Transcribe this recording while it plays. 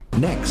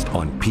Next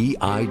on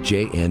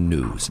PIJN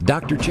News,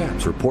 Dr.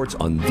 Chaps reports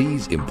on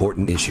these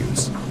important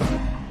issues.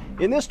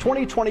 In this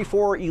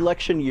 2024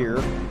 election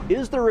year,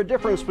 is there a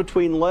difference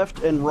between left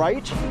and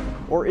right?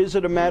 Or is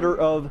it a matter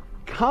of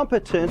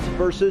competent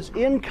versus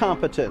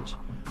incompetent?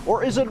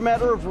 Or is it a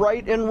matter of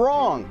right and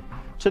wrong?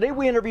 Today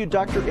we interviewed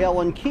Dr.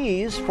 Alan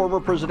Keyes, former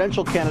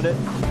presidential candidate.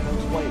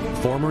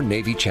 Former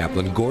Navy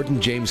chaplain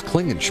Gordon James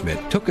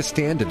Klingenschmidt took a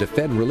stand to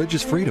defend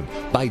religious freedom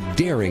by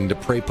daring to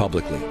pray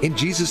publicly in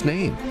Jesus'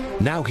 name.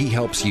 Now he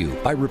helps you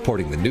by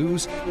reporting the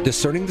news,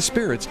 discerning the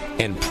spirits,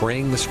 and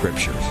praying the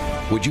scriptures.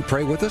 Would you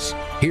pray with us?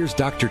 Here's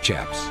Dr.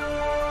 Chaps.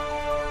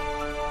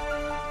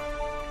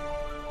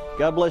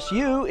 God bless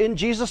you in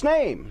Jesus'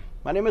 name.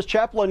 My name is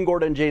Chaplain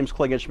Gordon James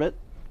Klingenschmidt,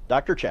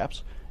 Dr.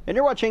 Chaps, and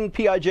you're watching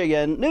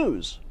PIJN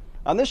News.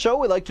 On this show,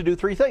 we like to do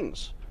three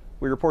things.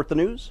 We report the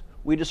news,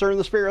 we discern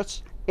the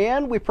spirits,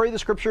 and we pray the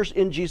scriptures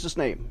in Jesus'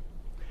 name.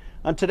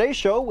 On today's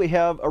show, we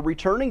have a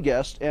returning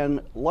guest and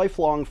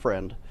lifelong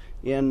friend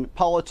in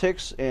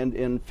politics and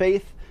in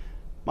faith.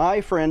 My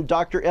friend,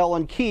 Dr.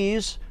 Alan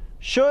Keyes,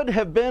 should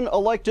have been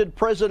elected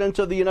President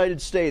of the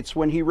United States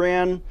when he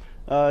ran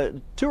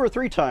 2 or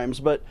 3 times,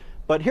 but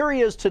here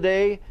he is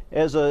today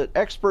as an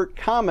expert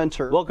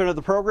commenter. Welcome to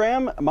the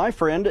program, my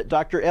friend,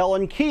 Dr.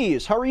 Alan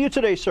Keyes. How are you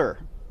today, sir?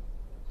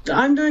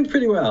 I'm doing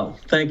pretty well,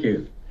 thank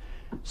you.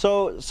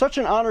 So, such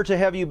an honor to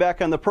have you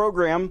back on the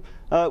program.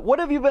 What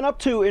have you been up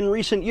to in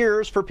recent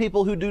years for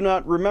people who do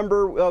not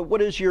remember?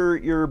 What is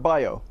your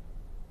bio?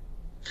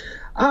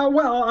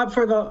 Well,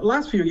 for the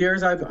last few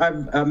years,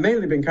 I've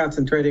mainly been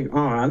concentrating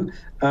on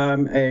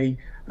a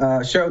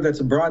show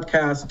that's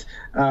broadcast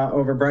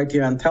over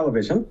Brighteon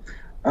television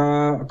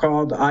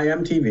called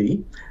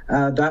IMTV.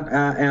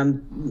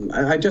 And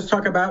I just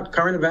talk about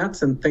current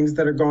events and things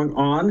that are going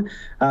on,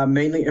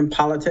 mainly in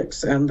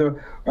politics and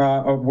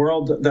a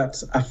world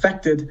that's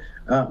affected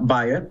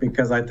by it,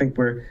 because I think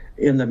we're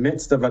in the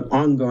midst of an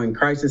ongoing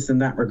crisis in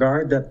that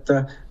regard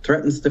that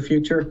threatens the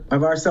future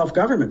of our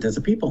self-government as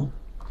a people.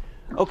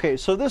 Okay,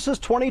 so this is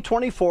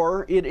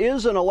 2024. It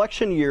is an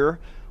election year.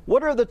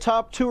 What are the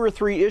top 2 or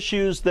 3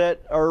 issues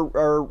that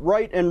are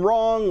right and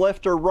wrong,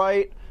 left or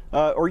right,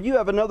 or you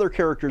have another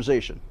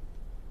characterization?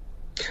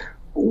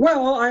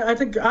 Well, I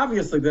think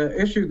obviously the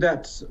issue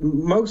that's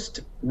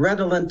most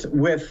redolent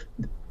with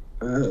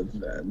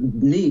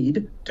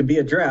need to be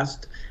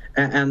addressed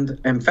and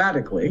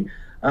emphatically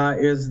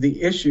is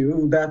the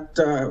issue that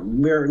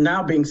we're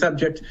now being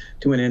subject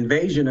to an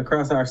invasion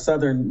across our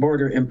southern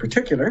border in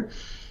particular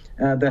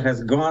that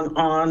has gone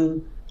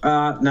on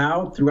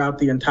now throughout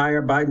the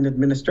entire Biden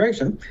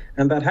administration,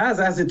 and that has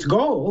as its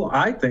goal,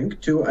 I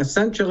think, to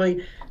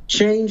essentially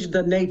change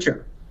the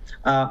nature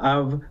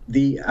of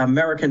the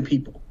American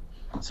people,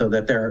 so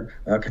that they're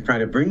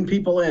trying to bring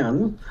people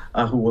in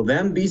who will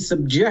then be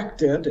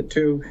subjected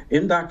to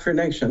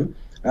indoctrination,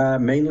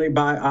 mainly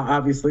by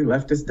obviously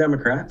leftist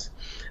Democrats,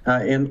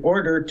 in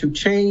order to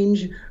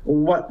change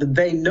what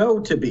they know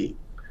to be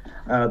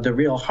the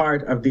real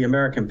heart of the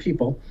American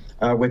people,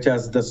 which,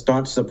 as the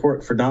staunch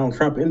support for Donald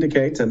Trump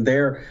indicates, and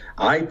their,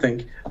 I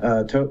think,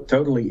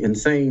 totally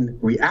insane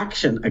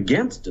reaction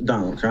against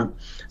Donald Trump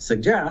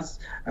suggests,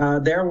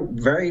 they're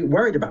very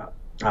worried about.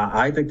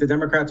 I think the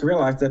Democrats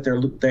realize that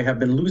they have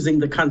been losing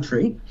the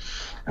country,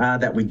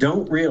 that we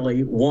don't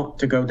really want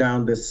to go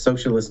down this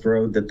socialist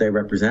road that they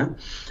represent,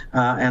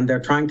 and they're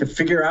trying to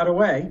figure out a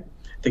way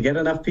to get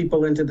enough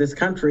people into this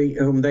country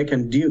whom they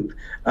can dupe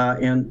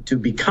into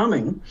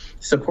becoming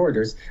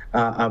supporters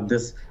of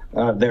this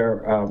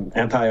their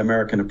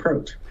anti-American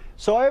approach.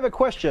 So I have a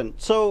question.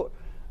 So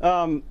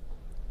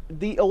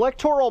the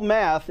electoral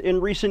math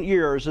in recent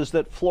years is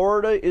that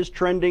Florida is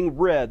trending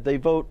red. They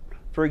vote,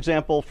 for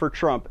example, for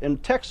Trump,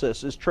 and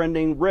Texas is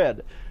trending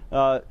red.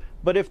 But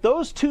if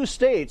those 2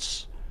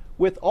 states,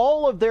 with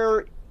all of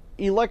their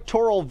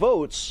electoral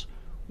votes,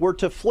 were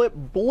to flip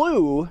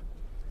blue,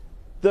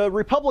 the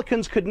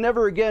Republicans could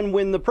never again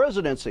win the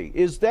presidency.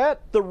 Is that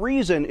the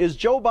reason? Is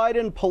Joe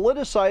Biden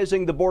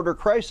politicizing the border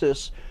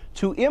crisis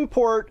to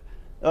import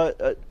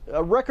a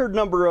record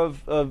number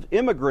of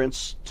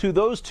immigrants to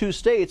those 2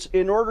 states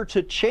in order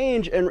to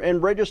change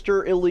and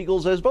register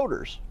illegals as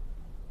voters?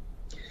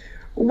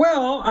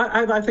 Well,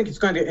 I think it's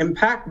going to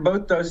impact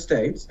both those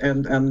states,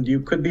 and you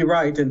could be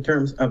right in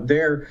terms of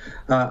their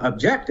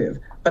objective,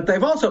 but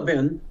they've also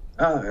been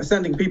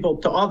sending people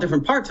to all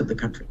different parts of the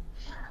country,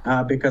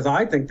 because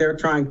I think they're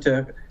trying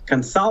to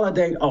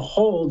consolidate a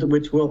hold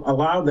which will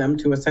allow them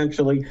to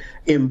essentially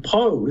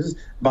impose,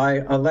 by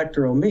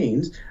electoral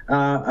means,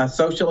 a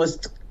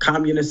socialist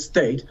communist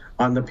state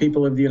on the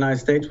people of the United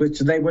States, which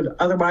they would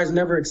otherwise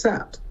never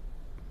accept.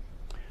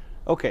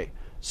 Okay.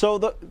 So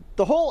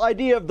the whole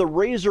idea of the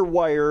razor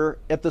wire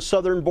at the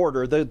southern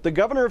border, the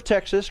governor of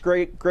Texas,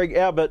 Greg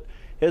Abbott,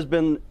 has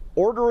been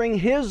ordering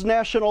his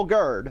National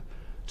Guard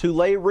to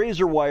lay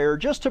razor wire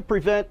just to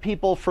prevent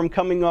people from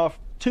coming off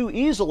too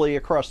easily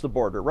across the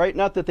border, right?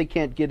 Not that they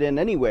can't get in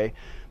anyway.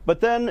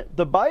 But then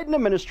the Biden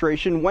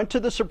administration went to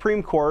the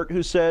Supreme Court,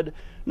 who said,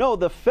 no,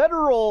 the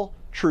federal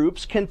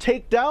troops can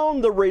take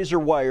down the razor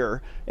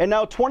wire. And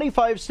now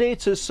 25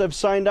 states have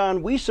signed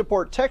on. We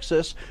support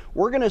Texas.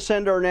 We're going to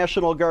send our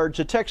National Guard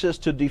to Texas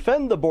to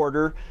defend the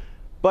border.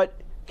 But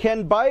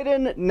can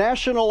Biden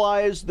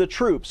nationalize the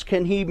troops?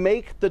 Can he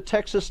make the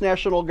Texas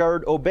National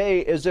Guard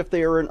obey as if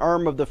they are an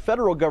arm of the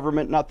federal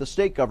government, not the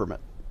state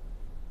government?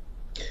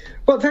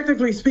 Well,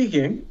 technically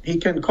speaking, he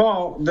can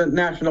call the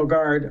National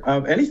Guard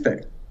of any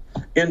state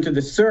into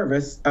the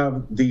service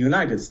of the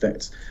United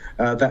States.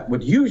 That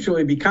would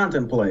usually be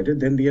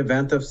contemplated in the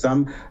event of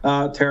some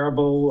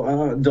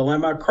terrible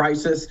dilemma,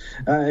 crisis,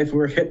 if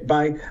we're hit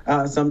by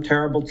some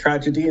terrible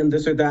tragedy in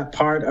this or that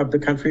part of the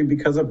country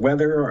because of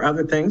weather or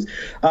other things.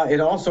 It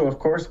also, of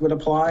course, would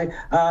apply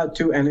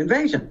to an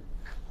invasion.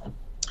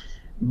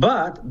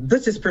 But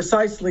this is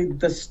precisely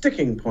the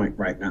sticking point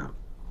right now,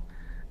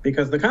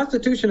 because the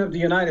Constitution of the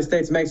United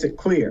States makes it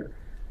clear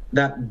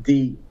that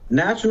the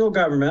national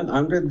government,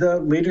 under the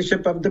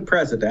leadership of the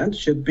president,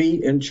 should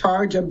be in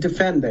charge of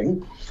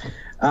defending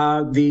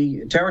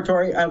the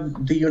territory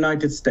of the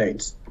United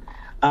States,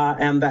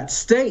 and that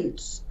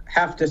states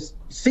have to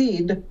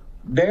cede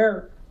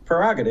their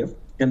prerogative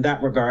in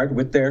that regard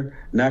with their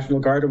National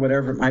Guard or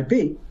whatever it might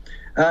be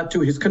to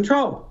his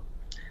control.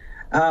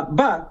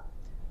 But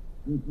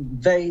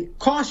they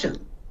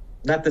caution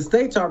that the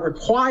states are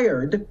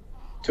required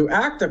to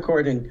act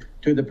according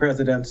to the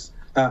president's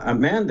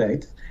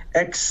mandate,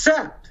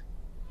 except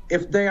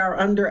if they are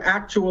under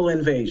actual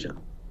invasion,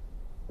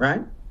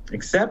 right?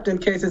 Except in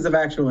cases of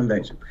actual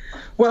invasion.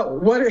 Well,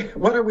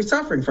 what are we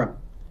suffering from?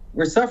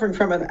 We're suffering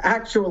from an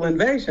actual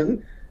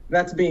invasion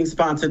that's being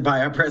sponsored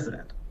by our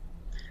president.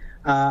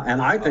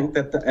 And I think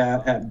that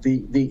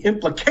the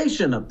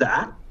implication of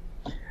that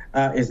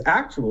is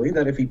actually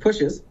that if he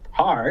pushes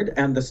hard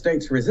and the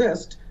states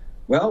resist,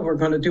 well, we're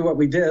going to do what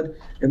we did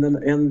in the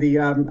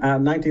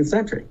 19th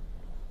century.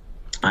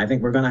 I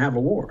think we're going to have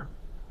a war.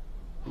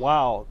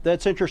 Wow,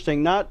 that's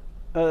interesting.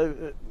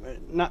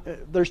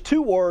 There's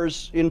two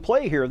wars in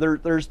play here.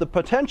 There's the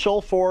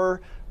potential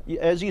for,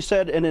 as you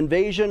said, an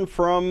invasion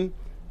from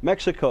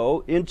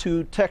Mexico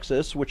into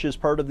Texas, which is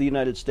part of the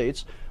United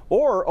States,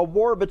 or a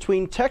war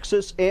between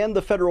Texas and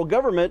the federal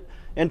government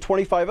and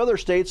 25 other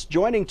states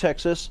joining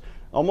Texas,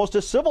 almost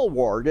a civil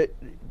war. Do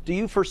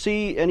you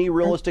foresee any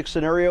realistic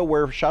scenario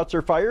where shots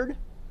are fired?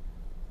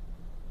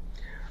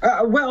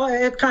 Well,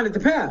 it kind of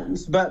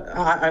depends, but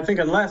I think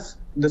unless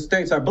the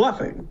states are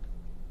bluffing,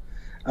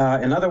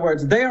 in other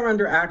words, they are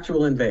under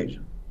actual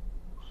invasion,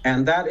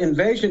 and that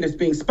invasion is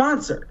being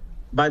sponsored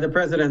by the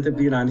President of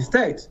the United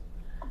States,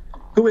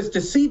 who is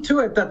to see to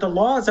it that the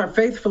laws are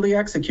faithfully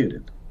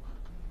executed.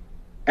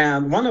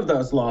 And one of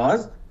those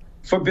laws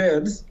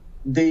forbids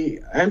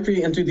the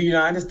entry into the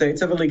United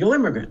States of illegal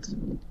immigrants.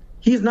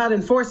 He's not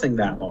enforcing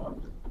that law.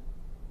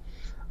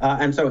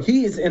 And so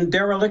he is in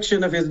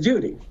dereliction of his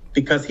duty,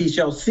 because he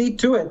shall see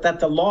to it that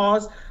the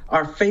laws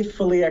are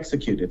faithfully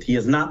executed. He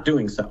is not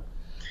doing so.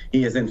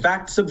 He is, in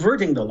fact,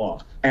 subverting the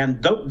law,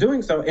 and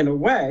doing so in a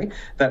way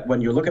that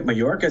when you look at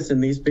Mayorkas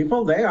and these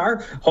people, they are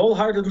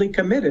wholeheartedly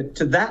committed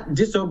to that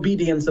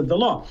disobedience of the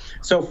law.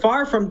 So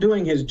far from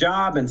doing his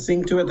job and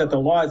seeing to it that the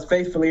law is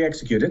faithfully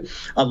executed,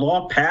 a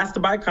law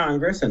passed by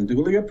Congress and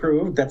duly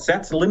approved that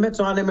sets limits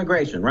on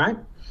immigration, right?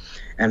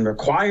 And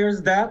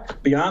requires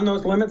that beyond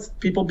those limits,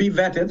 people be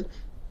vetted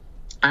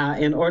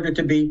in order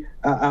to be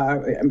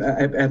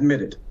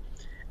admitted.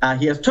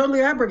 He has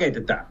totally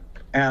abrogated that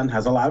and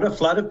has allowed a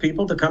flood of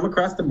people to come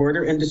across the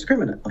border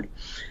indiscriminately.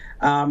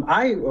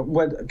 I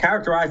would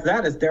characterize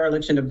that as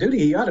dereliction of duty.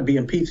 He ought to be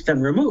impeached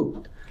and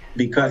removed,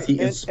 because he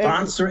is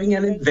sponsoring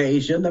an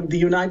invasion of the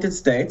United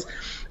States.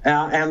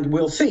 And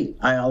we'll see.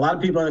 A lot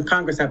of people in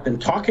Congress have been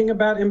talking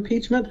about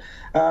impeachment,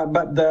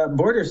 but the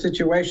border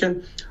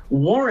situation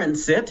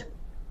warrants it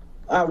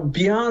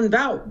beyond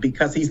doubt,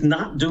 because he's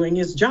not doing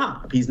his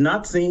job. He's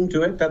not seeing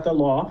to it that the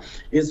law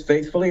is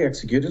faithfully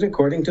executed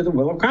according to the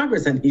will of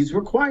Congress, and he's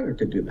required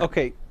to do that.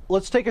 Okay,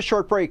 let's take a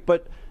short break,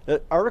 but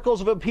articles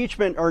of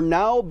impeachment are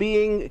now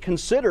being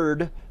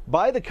considered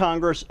by the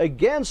Congress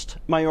against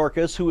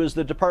Mayorkas, who is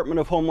the Department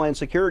of Homeland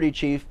Security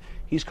chief.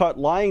 He's caught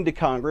lying to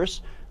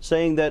Congress,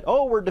 saying that,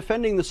 oh, we're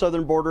defending the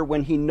southern border,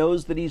 when he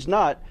knows that he's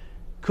not.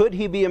 Could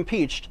he be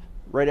impeached?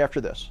 Right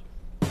after this.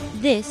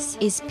 This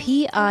is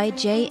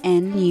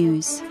PIJN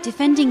News,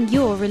 defending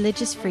your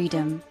religious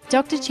freedom.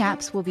 Dr.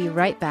 Chaps will be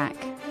right back.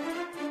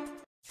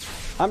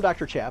 I'm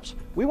Dr. Chaps.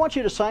 We want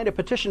you to sign a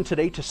petition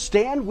today to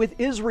stand with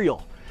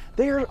Israel.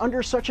 They are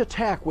under such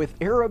attack, with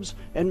Arabs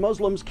and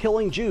Muslims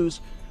killing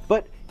Jews.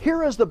 But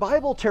here is the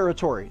Bible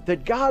territory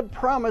that God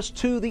promised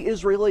to the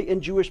Israeli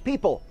and Jewish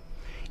people.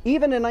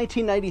 Even in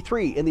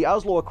 1993, in the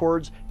Oslo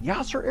Accords,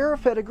 Yasser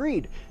Arafat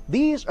agreed.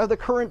 These are the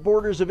current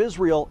borders of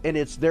Israel, and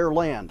it's their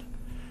land.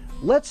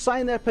 Let's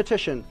sign that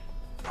petition.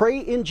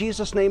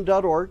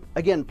 PrayInJesusName.org.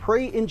 Again,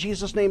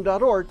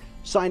 PrayInJesusName.org.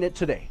 Sign it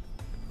today.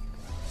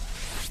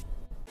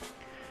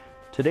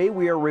 Today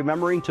we are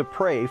remembering to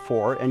pray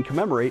for and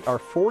commemorate our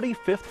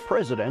 45th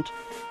president,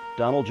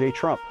 Donald J.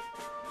 Trump,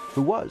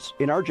 who was,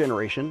 in our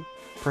generation,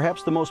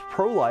 perhaps the most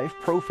pro-life,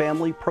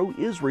 pro-family,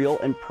 pro-Israel,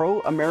 and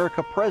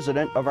pro-America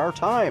president of our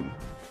time.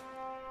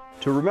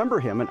 To remember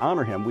him and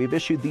honor him, we've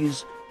issued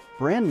these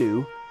brand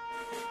new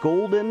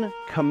golden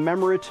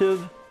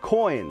commemorative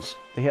coins.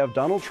 They have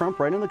Donald Trump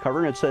right on the cover,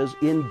 and it says,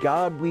 "In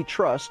God We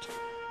Trust,"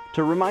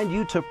 to remind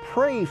you to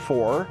pray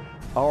for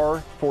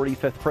our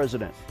 45th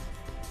president.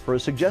 For a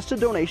suggested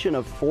donation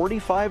of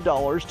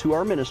 $45 to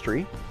our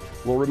ministry,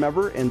 we'll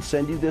remember and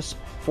send you this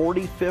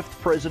 45th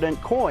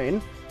president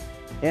coin.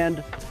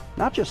 And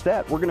not just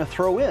that, we're going to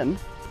throw in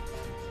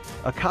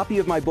a copy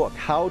of my book,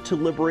 How to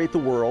Liberate the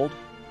World,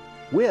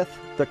 with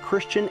the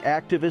Christian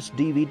Activist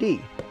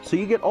DVD. So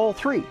you get all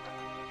three.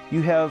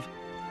 You have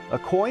a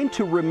coin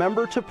to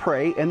remember to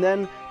pray, and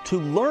then to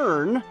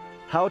learn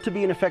how to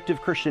be an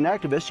effective Christian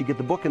activist, you get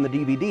the book and the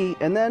DVD,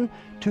 and then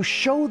to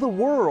show the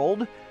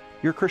world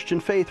your Christian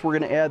faith, we're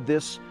going to add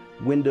this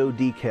window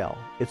decal.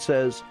 It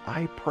says,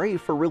 "I pray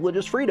for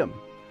religious freedom."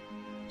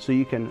 So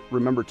you can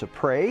remember to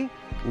pray,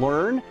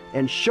 learn,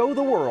 and show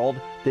the world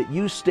that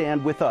you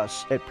stand with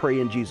us at Pray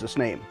in Jesus'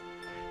 Name.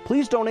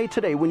 Please donate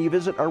today when you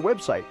visit our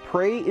website,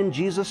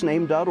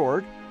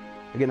 prayinjesusname.org.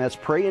 Again, that's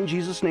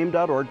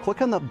prayinjesusname.org.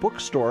 Click on the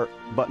bookstore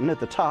button at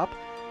the top,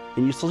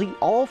 and you see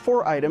all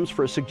four items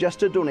for a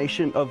suggested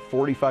donation of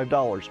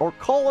 $45. Or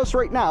call us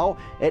right now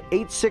at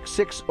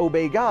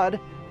 866-OBEY-GOD.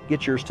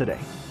 Get yours today.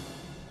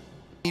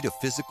 Need a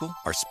physical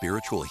or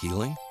spiritual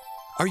healing?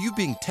 Are you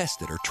being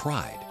tested or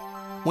tried?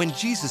 When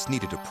Jesus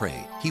needed to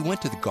pray, he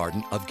went to the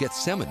Garden of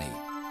Gethsemane.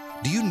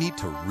 Do you need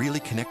to really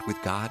connect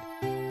with God?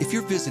 If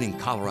you're visiting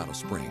Colorado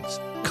Springs,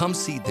 come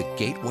see the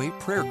Gateway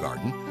Prayer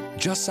Garden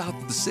just south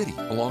of the city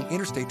along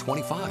Interstate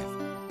 25.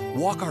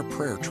 Walk our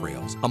prayer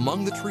trails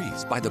among the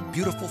trees by the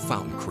beautiful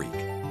Fountain Creek.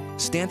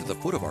 Stand at the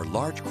foot of our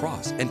large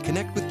cross and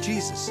connect with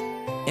Jesus.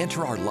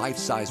 Enter our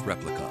life-size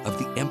replica of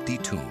the empty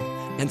tomb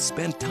and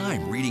spend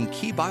time reading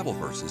key Bible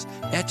verses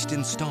etched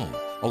in stone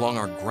along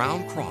our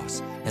ground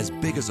cross as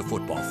big as a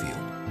football field.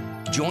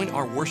 Join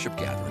our worship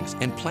gatherings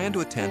and plan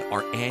to attend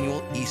our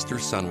annual Easter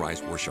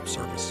Sunrise Worship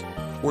Service.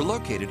 We're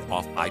located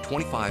off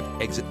I-25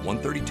 exit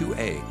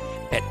 132A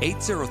at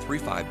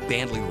 8035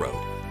 Bandley Road,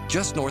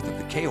 just north of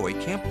the KOA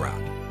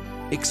campground.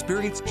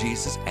 Experience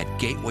Jesus at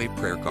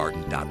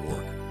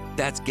gatewayprayergarden.org.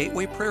 That's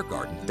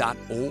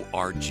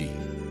gatewayprayergarden.org.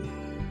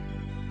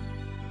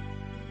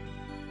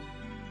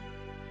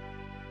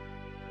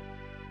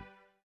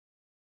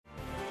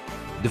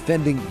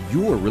 Defending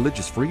your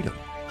religious freedom.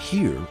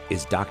 Here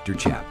is Dr.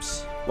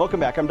 Chaps.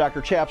 Welcome back. I'm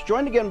Dr. Chaps,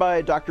 joined again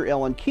by Dr.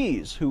 Alan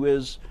Keyes, who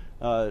is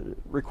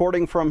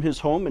recording from his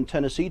home in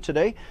Tennessee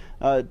today.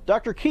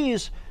 Dr.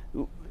 Keyes,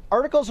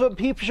 articles of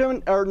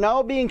impeachment are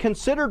now being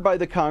considered by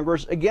the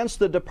Congress against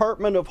the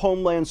Department of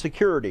Homeland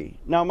Security.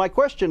 Now, my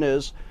question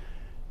is,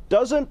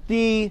 doesn't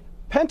the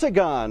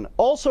Pentagon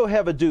also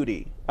have a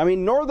duty? I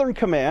mean, Northern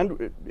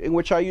Command, in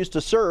which I used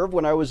to serve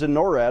when I was in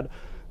NORAD,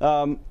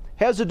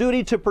 has a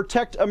duty to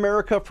protect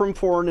America from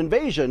foreign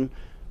invasion,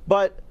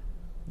 but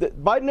the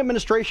Biden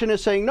administration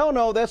is saying,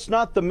 no, that's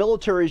not the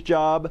military's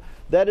job.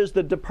 That is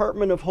the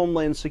Department of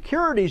Homeland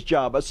Security's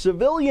job, a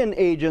civilian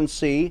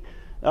agency.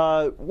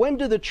 When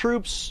do the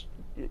troops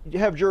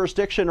have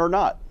jurisdiction or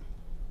not?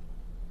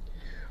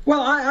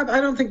 Well,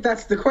 I don't think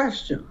that's the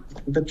question.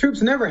 The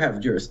troops never have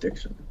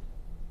jurisdiction.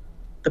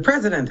 The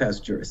president has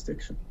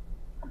jurisdiction.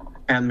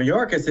 And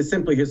Mayorkas is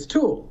simply his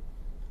tool.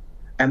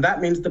 And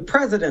that means the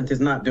president is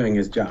not doing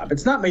his job.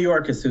 It's not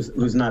Mayorkas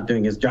who's not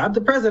doing his job.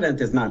 The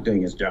president is not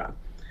doing his job.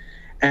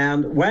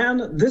 And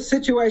when this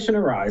situation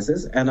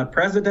arises and a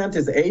president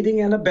is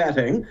aiding and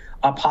abetting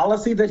a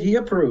policy that he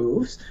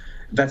approves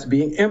that's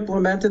being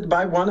implemented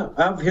by one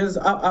of his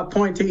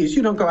appointees,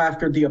 you don't go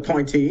after the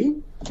appointee,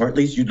 or at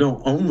least you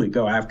don't only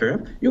go after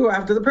him, you go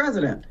after the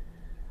president.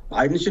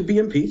 Biden should be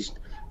impeached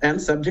and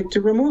subject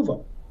to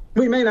removal.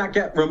 We may not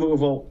get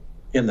removal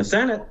in the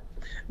Senate,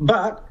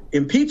 but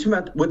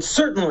impeachment would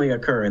certainly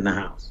occur in the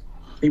House.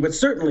 He would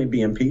certainly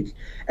be impeached.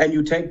 And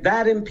you take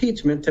that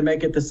impeachment to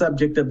make it the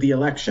subject of the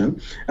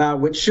election,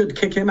 which should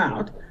kick him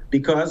out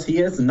because he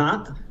is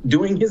not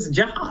doing his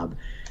job.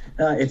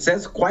 It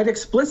says quite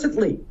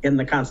explicitly in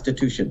the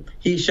Constitution,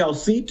 he shall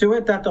see to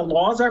it that the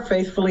laws are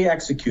faithfully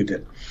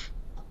executed.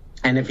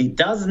 And if he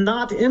does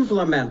not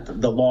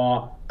implement the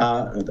law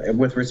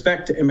with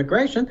respect to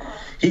immigration,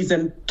 he's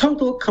in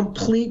total,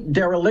 complete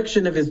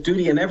dereliction of his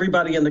duty, and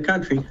everybody in the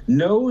country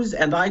knows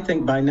and I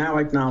think by now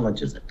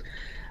acknowledges it.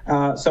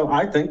 So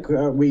I think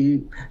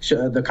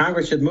the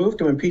Congress should move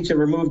to impeach and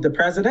remove the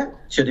president,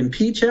 should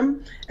impeach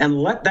him, and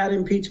let that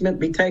impeachment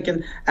be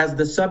taken as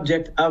the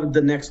subject of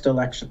the next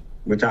election,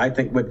 which I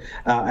think would,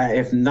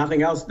 if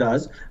nothing else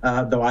does,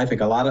 though I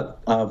think a lot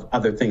of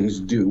other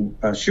things do,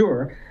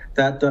 assure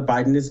that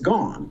Biden is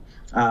gone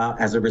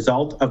as a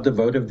result of the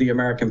vote of the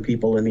American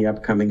people in the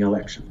upcoming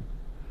election.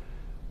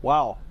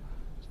 Wow.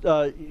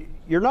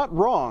 You're not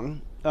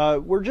wrong.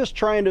 We're just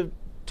trying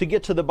to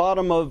get to the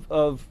bottom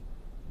of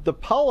the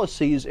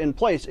policies in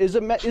place. Is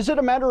it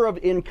a matter of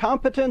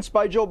incompetence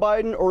by Joe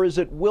Biden, or is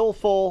it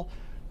willful,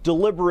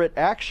 deliberate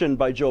action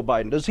by Joe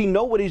Biden? Does he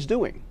know what he's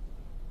doing?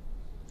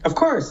 Of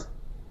course.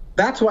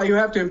 That's why you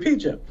have to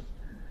impeach him.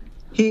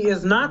 He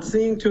is not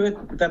seeing to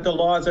it that the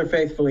laws are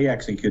faithfully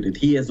executed.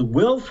 He is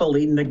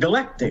willfully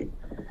neglecting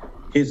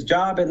his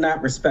job in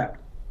that respect.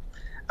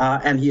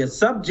 And he is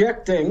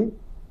subjecting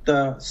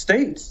the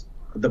states,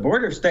 the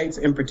border states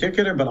in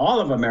particular, but all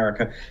of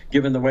America,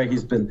 given the way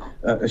he's been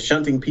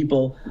shunting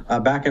people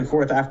back and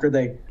forth after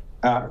they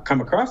come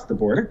across the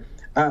border.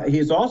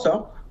 He's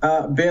also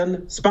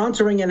been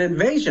sponsoring an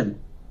invasion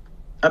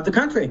of the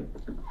country.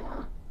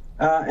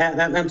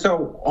 And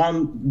so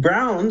on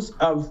grounds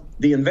of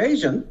the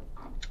invasion,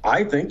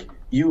 I think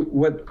you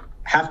would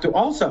have to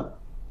also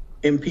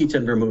impeach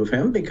and remove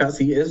him because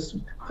he is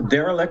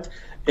derelict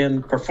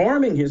in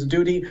performing his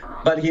duty,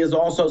 but he is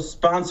also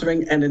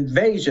sponsoring an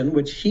invasion,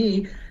 which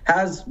he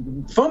has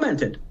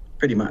fomented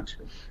pretty much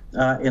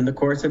in the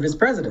course of his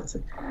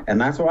presidency. And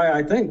that's why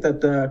I think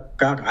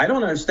that I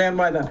don't understand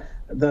why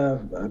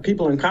the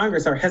people in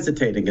Congress are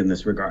hesitating in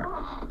this regard.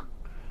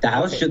 The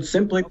House should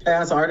simply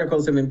pass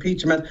articles of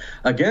impeachment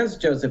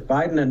against Joseph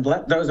Biden and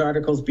let those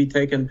articles be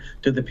taken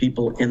to the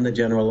people in the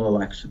general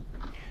election.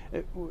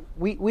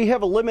 We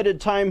have a limited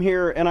time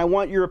here, and I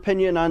want your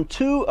opinion on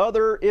two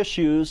other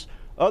issues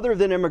other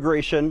than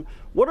immigration.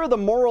 What are the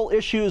moral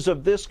issues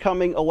of this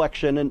coming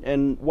election,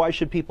 and why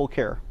should people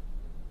care?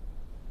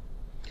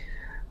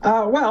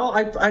 Well,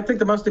 I think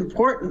the most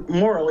important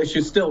moral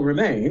issue still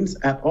remains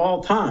at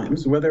all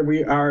times, whether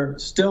we are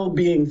still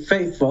being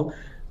faithful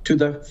to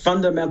the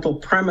fundamental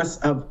premise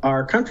of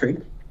our country.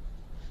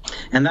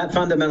 And that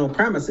fundamental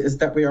premise is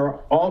that we are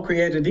all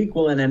created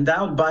equal and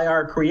endowed by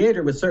our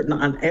Creator with certain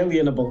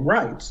unalienable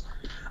rights,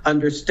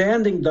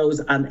 understanding those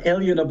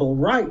unalienable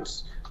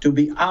rights to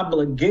be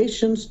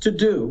obligations to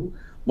do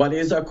what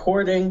is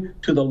according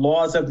to the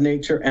laws of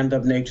nature and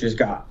of nature's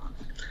God.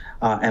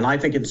 And I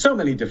think in so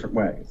many different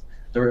ways,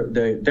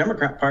 the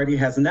Democrat Party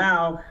has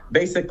now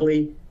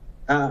basically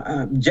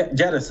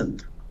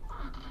jettisoned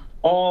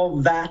all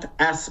that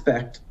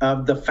aspect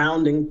of the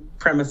founding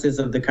premises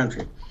of the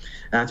country.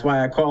 That's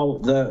why I call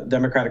the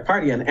Democratic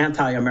Party an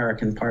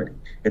anti-American party.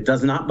 It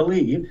does not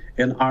believe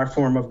in our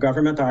form of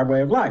government, our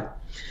way of life.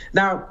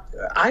 Now,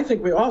 I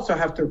think we also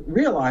have to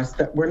realize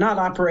that we're not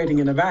operating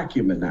in a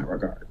vacuum in that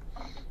regard.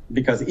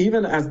 Because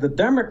even as the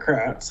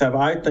Democrats have,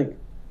 I think,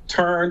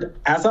 turned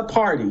as a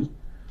party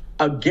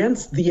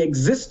against the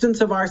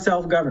existence of our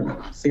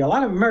self-government. See, a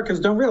lot of Americans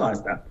don't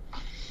realize that.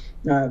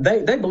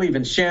 They believe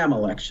in sham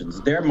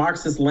elections. They're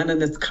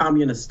Marxist-Leninist,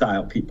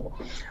 communist-style people.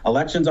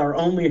 Elections are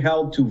only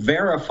held to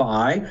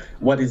verify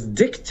what is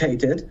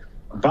dictated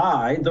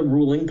by the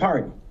ruling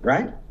party,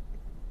 right?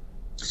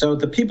 So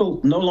the people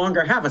no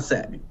longer have a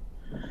say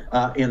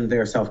in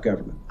their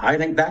self-government. I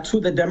think that's who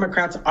the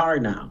Democrats are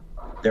now.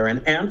 They're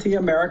an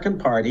anti-American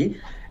party,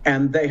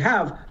 and they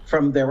have,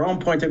 from their own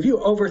point of view,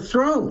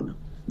 overthrown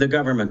the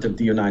government of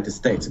the United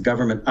States, a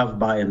government of,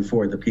 by, and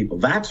for the people.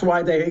 That's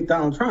why they hate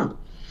Donald Trump.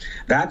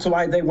 That's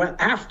why they went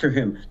after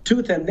him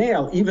tooth and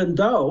nail, even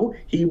though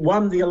he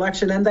won the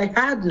election and they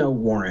had no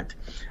warrant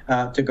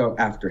to go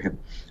after him.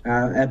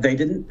 They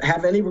didn't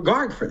have any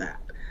regard for that,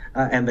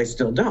 and they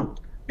still don't,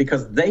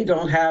 because they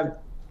don't have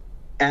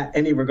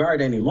any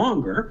regard any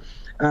longer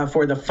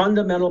for the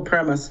fundamental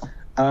premise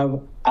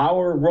of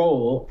our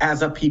role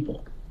as a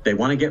people. They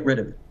want to get rid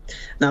of it.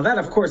 Now, that,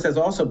 of course, has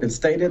also been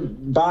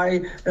stated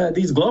by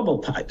these global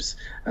types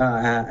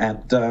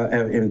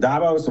in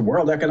Davos, the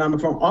World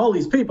Economic Forum, all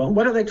these people.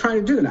 What are they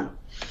trying to do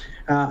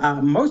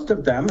now? Most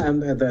of them,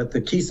 and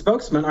the key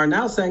spokesmen, are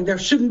now saying there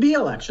shouldn't be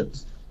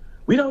elections.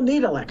 We don't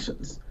need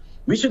elections.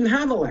 We shouldn't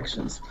have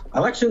elections.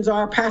 Elections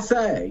are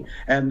passé,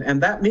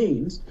 and that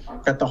means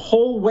that the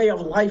whole way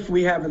of life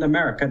we have in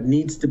America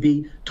needs to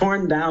be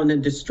torn down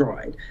and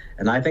destroyed.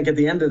 And I think at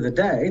the end of the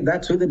day,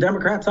 that's who the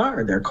Democrats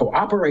are. They're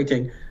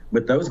cooperating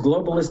with those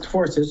globalist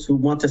forces who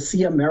want to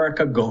see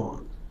America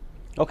gone.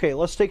 Okay,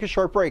 let's take a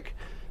short break.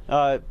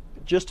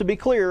 Just to be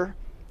clear,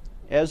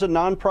 as a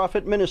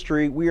nonprofit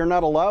ministry, we are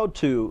not allowed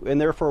to, and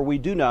therefore we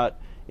do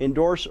not,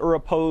 endorse or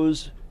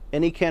oppose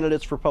any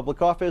candidates for public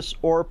office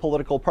or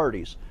political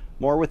parties.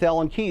 More with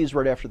Alan Keyes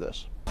right after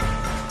this.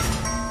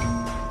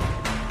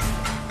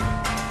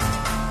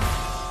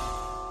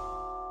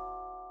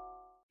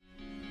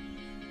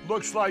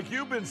 Looks like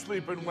you've been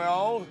sleeping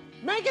well.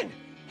 Megan,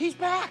 he's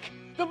back.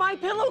 The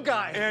MyPillow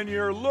guy. And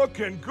you're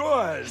looking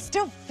good.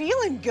 Still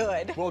feeling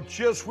good. Well,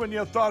 just when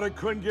you thought it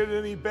couldn't get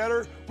any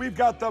better, we've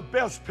got the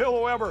best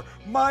pillow ever,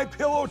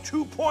 MyPillow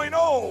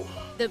 2.0.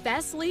 The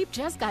best sleep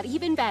just got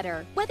even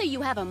better. Whether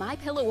you have a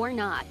MyPillow or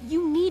not,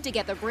 you need to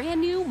get the brand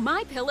new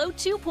MyPillow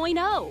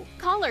 2.0.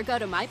 Call or go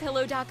to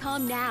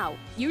MyPillow.com now.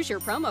 Use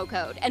your promo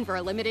code, and for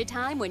a limited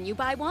time when you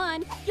buy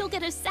one, you'll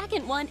get a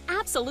second one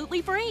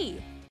absolutely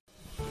free.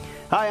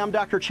 Hi, I'm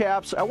Dr.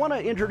 Chaps. I want to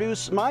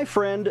introduce my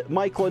friend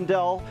Mike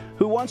Lindell,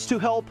 who wants to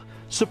help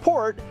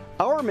support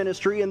our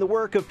ministry and the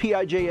work of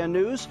PIJN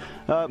News.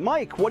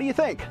 Mike, what do you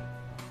think?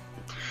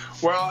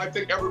 Well, I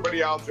think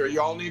everybody out there,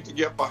 y'all need to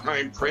get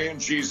behind Pray in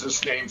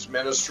Jesus' Name's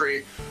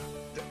ministry.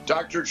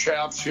 Dr.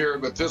 Chaps here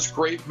with this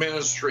great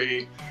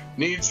ministry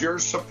needs your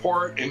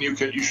support, and you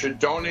should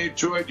donate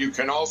to it. You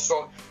can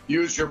also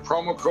use your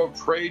promo code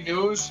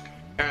PRAYNEWS,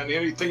 and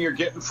anything you're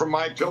getting from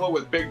MyPillow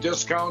with big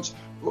discounts,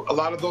 a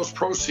lot of those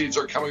proceeds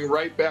are coming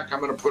right back. I'm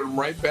going to put them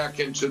right back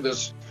into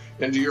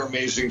your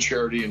amazing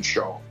charity and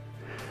show.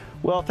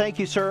 Well, thank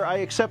you, sir. I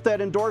accept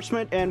that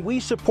endorsement, and we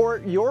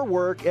support your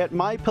work at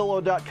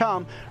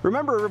mypillow.com.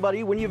 Remember,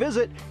 everybody, when you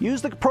visit,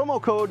 use the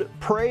promo code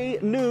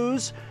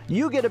PRAYNEWS.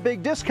 You get a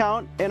big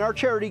discount, and our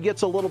charity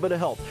gets a little bit of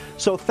help.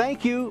 So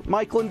thank you,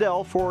 Mike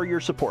Lindell, for your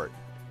support.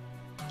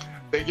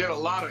 They get a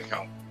lot of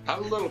help. Not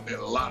a little bit,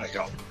 a lot of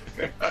help.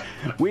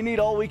 We need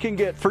all we can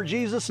get. For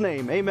Jesus'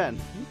 name, amen.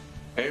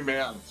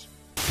 Amen.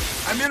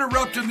 I'm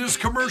interrupting this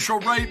commercial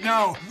right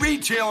now.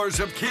 Retailers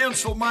have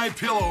canceled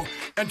MyPillow,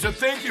 and to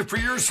thank you for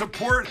your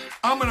support,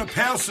 I'm going to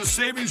pass the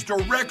savings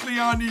directly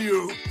on to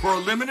you. For a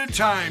limited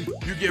time,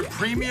 you get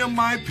premium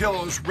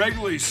MyPillows,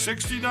 regularly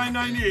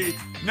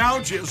 $69.98, now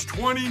just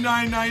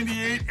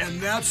 $29.98,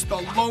 and that's the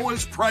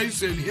lowest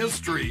price in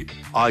history.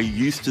 I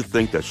used to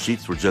think that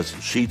sheets were just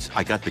sheets.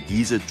 I got the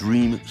Giza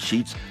Dream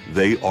sheets.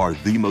 They are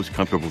the most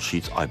comfortable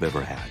sheets I've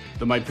ever had.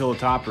 The MyPillow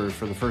topper,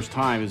 for the first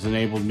time, has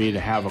enabled me to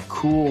have a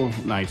cool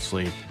night's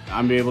sleep.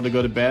 I'm able to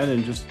go to bed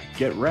and just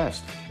get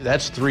rest.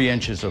 That's 3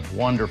 inches of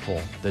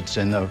wonderful that's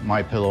in the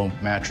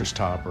MyPillow mattress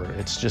topper.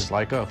 It's just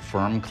like a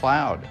firm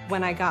cloud.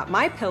 When I got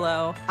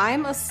MyPillow,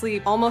 I'm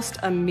asleep almost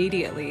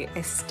immediately.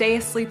 I stay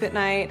asleep at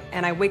night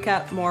and I wake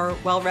up more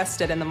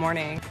well-rested in the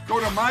morning. Go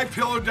to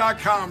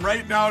MyPillow.com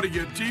right now to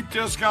get deep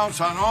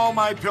discounts on all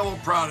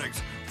MyPillow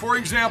products. For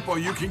example,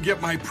 you can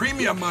get my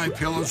premium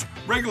MyPillows,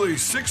 regularly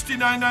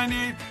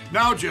 $69.98,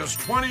 now just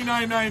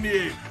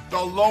 $29.98,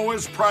 the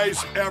lowest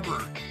price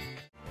ever.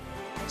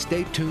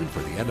 Stay tuned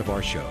for the end of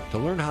our show to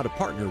learn how to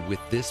partner with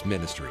this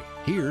ministry.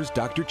 Here's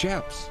Dr.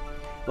 Chaps.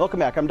 Welcome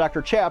back. I'm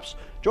Dr. Chaps,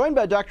 joined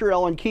by Dr.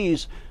 Ellen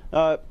Keyes.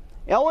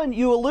 Ellen,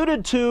 you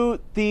alluded to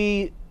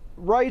the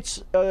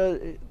rights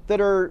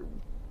that are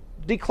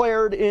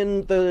declared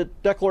in the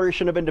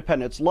Declaration of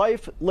Independence: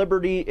 life,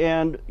 liberty,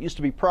 and used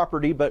to be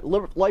property, but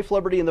life,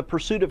 liberty, and the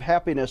pursuit of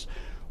happiness.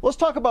 Let's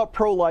talk about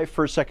pro-life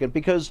for a second,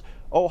 because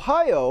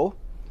Ohio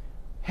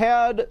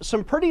had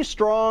some pretty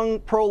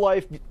strong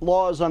pro-life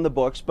laws on the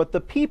books, but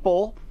the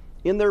people,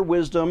 in their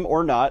wisdom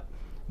or not,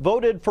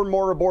 voted for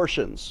more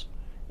abortions.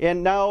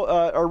 And now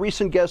our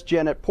recent guest,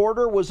 Janet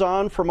Porter, was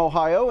on from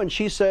Ohio, and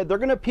she said they're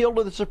going to appeal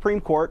to the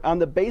Supreme Court on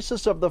the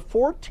basis of the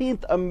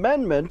 14th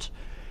Amendment,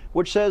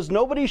 which says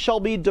nobody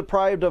shall be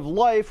deprived of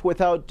life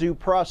without due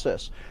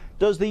process.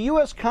 Does the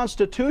U.S.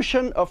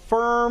 Constitution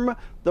affirm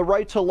the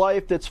right to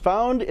life that's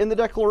found in the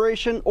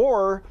Declaration,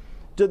 or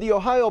do the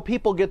Ohio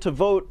people get to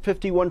vote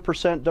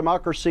 51%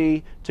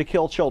 democracy to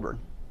kill children?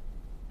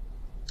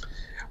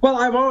 Well,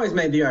 I've always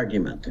made the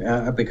argument,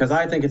 because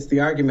I think it's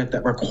the argument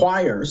that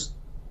requires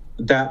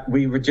that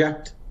we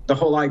reject the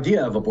whole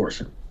idea of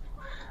abortion.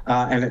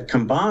 And it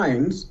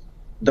combines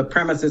the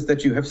premises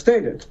that you have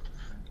stated.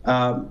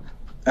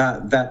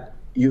 That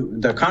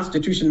the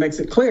Constitution makes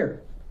it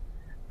clear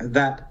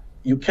that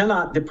you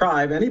cannot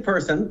deprive any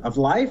person of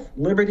life,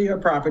 liberty, or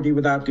property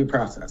without due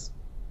process.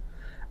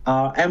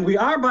 And we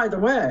are, by the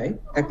way,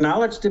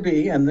 acknowledged to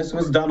be, and this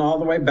was done all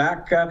the way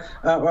back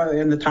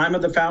in the time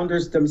of the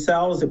founders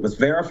themselves. It was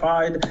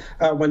verified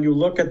when you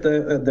look at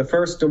the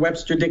first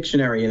Webster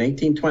Dictionary in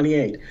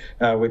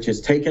 1828, which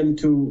is taken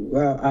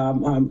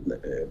to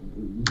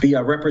be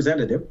a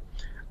representative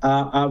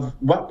of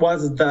what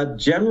was the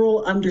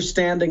general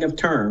understanding of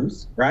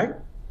terms, right?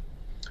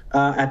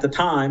 At the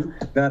time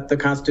that the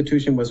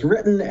Constitution was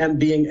written and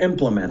being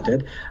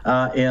implemented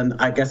in,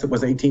 I guess it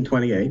was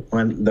 1828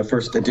 when the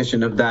first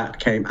edition of that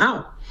came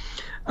out.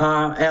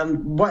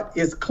 And what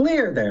is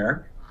clear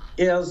there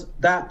is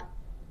that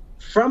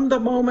from the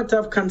moment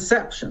of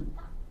conception,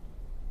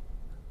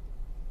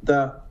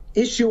 the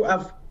issue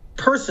of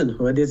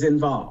personhood is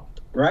involved,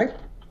 right?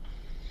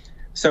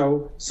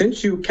 So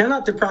since you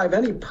cannot deprive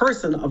any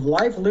person of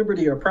life,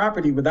 liberty, or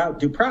property without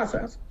due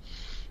process,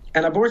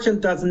 and abortion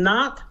does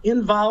not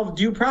involve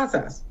due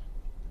process,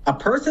 a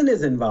person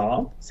is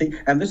involved. See,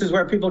 and this is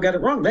where people get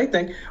it wrong. They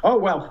think, oh,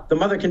 well, the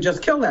mother can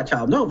just kill that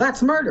child. No,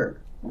 that's murder.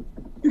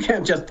 You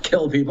can't just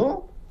kill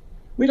people.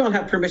 We don't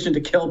have permission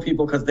to kill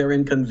people because they're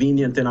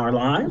inconvenient in our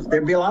lives.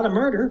 There'd be a lot of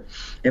murder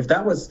if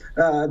that was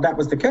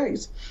the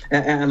case.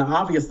 And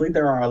obviously,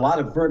 there are a lot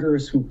of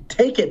murderers who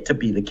take it to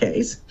be the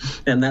case,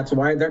 and that's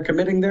why they're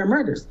committing their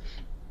murders.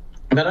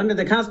 But under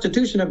the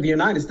Constitution of the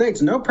United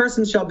States, no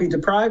person shall be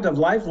deprived of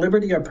life,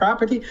 liberty, or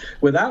property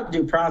without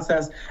due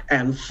process.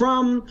 And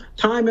from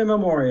time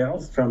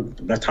immemorial, from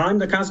the time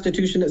the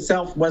Constitution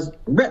itself was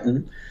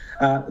written,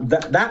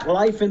 that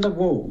life in the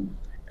womb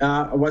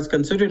was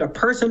considered a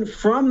person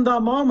from the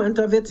moment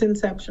of its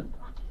inception,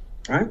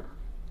 right?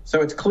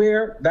 So it's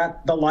clear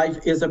that the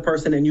life is a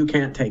person and you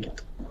can't take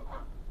it.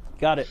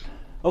 Got it.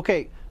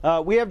 Okay,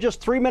 we have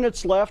just 3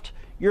 minutes left.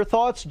 Your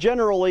thoughts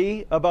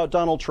generally about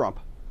Donald Trump?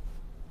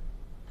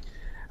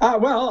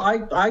 Well,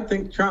 I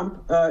think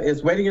Trump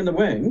is waiting in the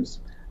wings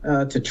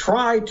to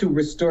try to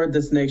restore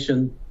this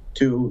nation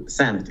to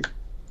sanity.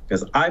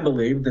 because I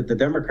believe that the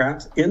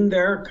Democrats, in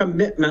their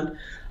commitment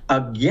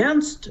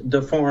against the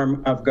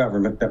form of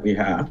government that we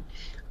have,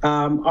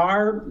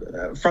 are,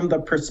 from the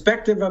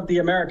perspective of the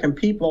American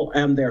people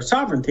and their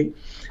sovereignty,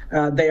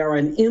 they are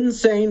an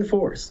insane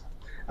force.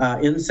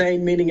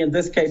 Insane meaning, in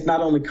this case, not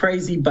only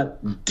crazy,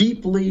 but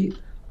deeply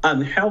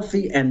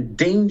unhealthy and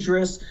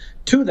dangerous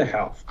to the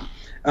health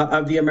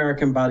of the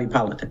American body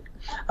politic.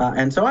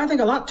 And so I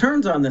think a lot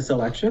turns on this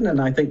election, and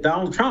I think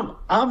Donald Trump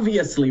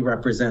obviously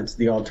represents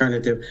the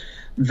alternative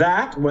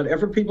that,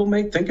 whatever people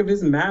may think of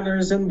his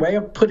manners and way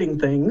of putting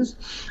things,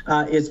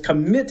 is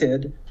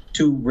committed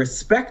to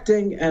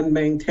respecting and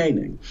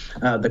maintaining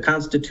the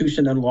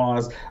Constitution and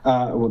laws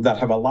that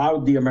have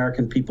allowed the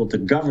American people to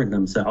govern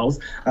themselves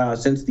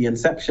since the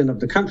inception of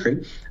the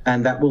country,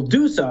 and that will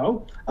do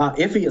so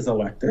if he is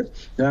elected,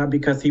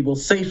 because he will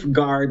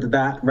safeguard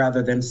that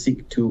rather than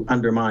seek to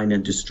undermine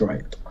and destroy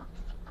it.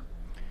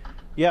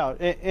 Yeah,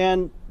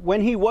 and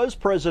when he was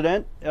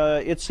president,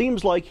 it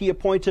seems like he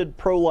appointed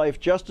pro-life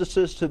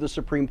justices to the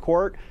Supreme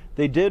Court.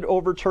 They did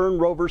overturn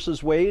Roe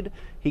versus Wade.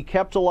 He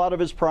kept a lot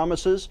of his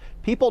promises.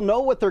 People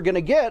know what they're going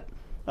to get,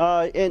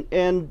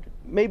 and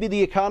maybe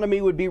the economy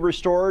would be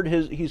restored.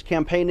 He's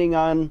campaigning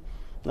on,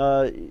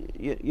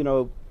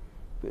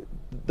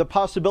 the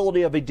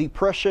possibility of a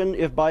depression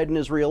if Biden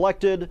is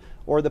reelected,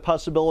 or the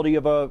possibility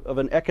of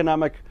an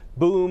economic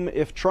boom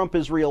if Trump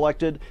is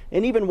reelected.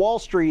 And even Wall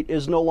Street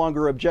is no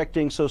longer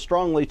objecting so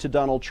strongly to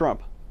Donald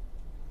Trump.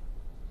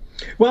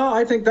 Well,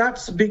 I think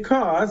that's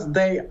because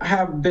they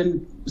have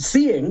been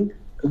seeing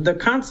the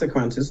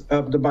consequences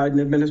of the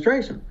Biden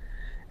administration.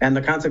 And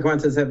the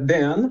consequences have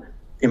been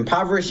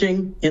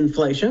impoverishing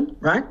inflation,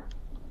 right?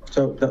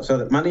 So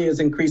that money is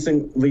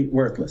increasingly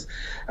worthless.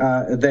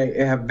 They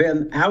have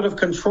been out of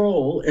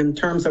control in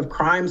terms of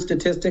crime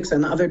statistics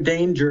and other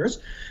dangers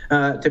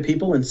to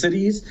people in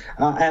cities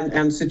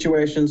and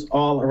situations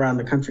all around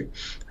the country.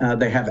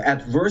 They have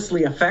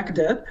adversely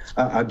affected,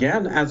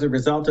 again, as a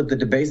result of the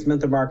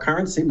debasement of our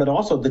currency, but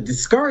also the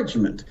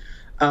discouragement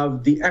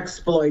of the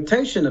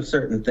exploitation of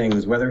certain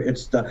things, whether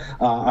it's the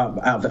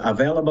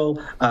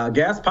available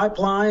gas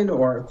pipeline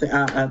or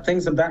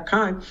things of that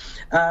kind.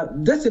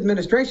 This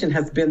administration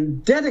has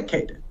been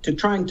dedicated to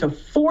trying to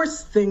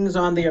force things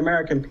on the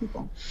American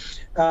people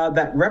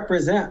that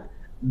represent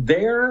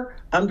their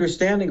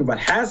understanding of what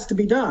has to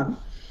be done,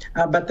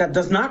 but that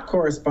does not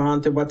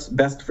correspond to what's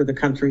best for the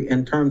country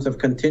in terms of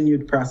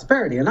continued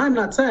prosperity. And I'm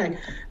not saying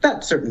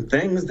that certain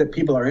things that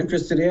people are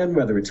interested in,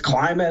 whether it's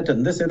climate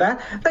and this or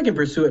that, they can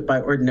pursue it by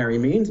ordinary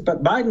means.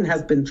 But Biden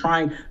has been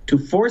trying to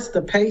force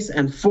the pace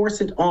and force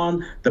it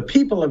on the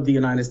people of the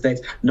United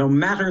States, no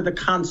matter the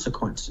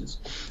consequences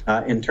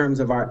in terms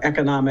of our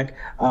economic,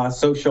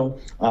 social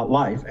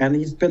life. And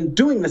he's been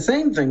doing the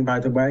same thing, by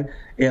the way,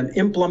 in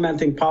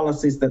implementing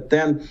policies that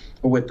then,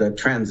 with the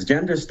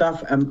transgender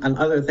stuff and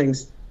other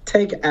things,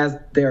 take as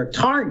their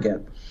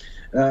target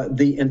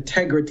the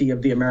integrity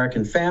of the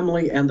American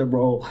family and the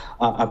role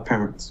of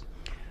parents.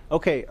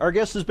 Okay, our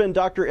guest has been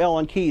Dr.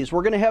 Alan Keyes.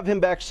 We're going to have him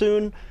back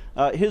soon.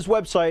 His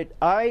website,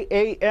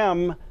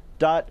 iam.tv.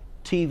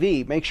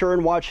 Make sure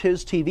and watch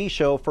his TV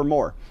show for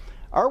more.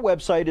 Our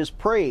website is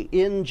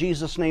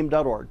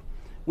prayinjesusname.org.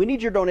 We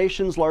need your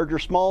donations, large or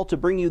small, to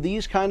bring you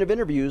these kind of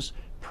interviews.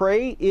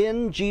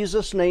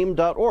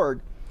 Prayinjesusname.org.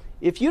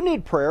 If you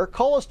need prayer,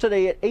 call us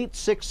today at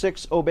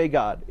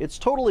 866-OBEY-GOD. It's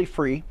totally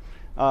free.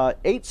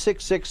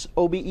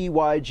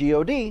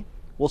 866-OBEY-GOD.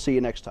 We'll see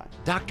you next time.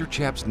 Dr.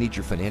 Chaps needs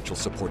your financial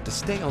support to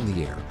stay on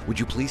the air. Would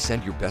you please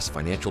send your best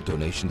financial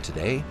donation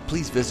today?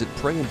 Please visit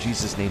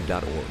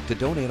prayinjesusname.org to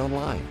donate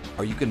online.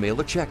 Or you can mail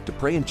a check to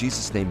Pray in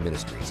Jesus' Name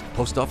Ministries,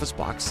 Post Office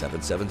Box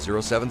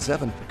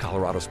 77077,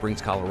 Colorado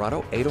Springs,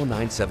 Colorado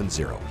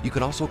 80970. You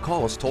can also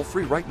call us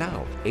toll-free right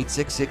now,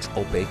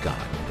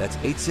 866-OBEY-GOD. That's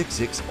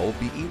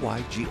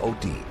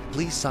 866-OBEY-GOD.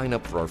 Please sign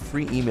up for our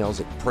free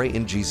emails at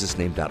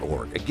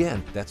prayinjesusname.org.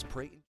 Again, that's pray.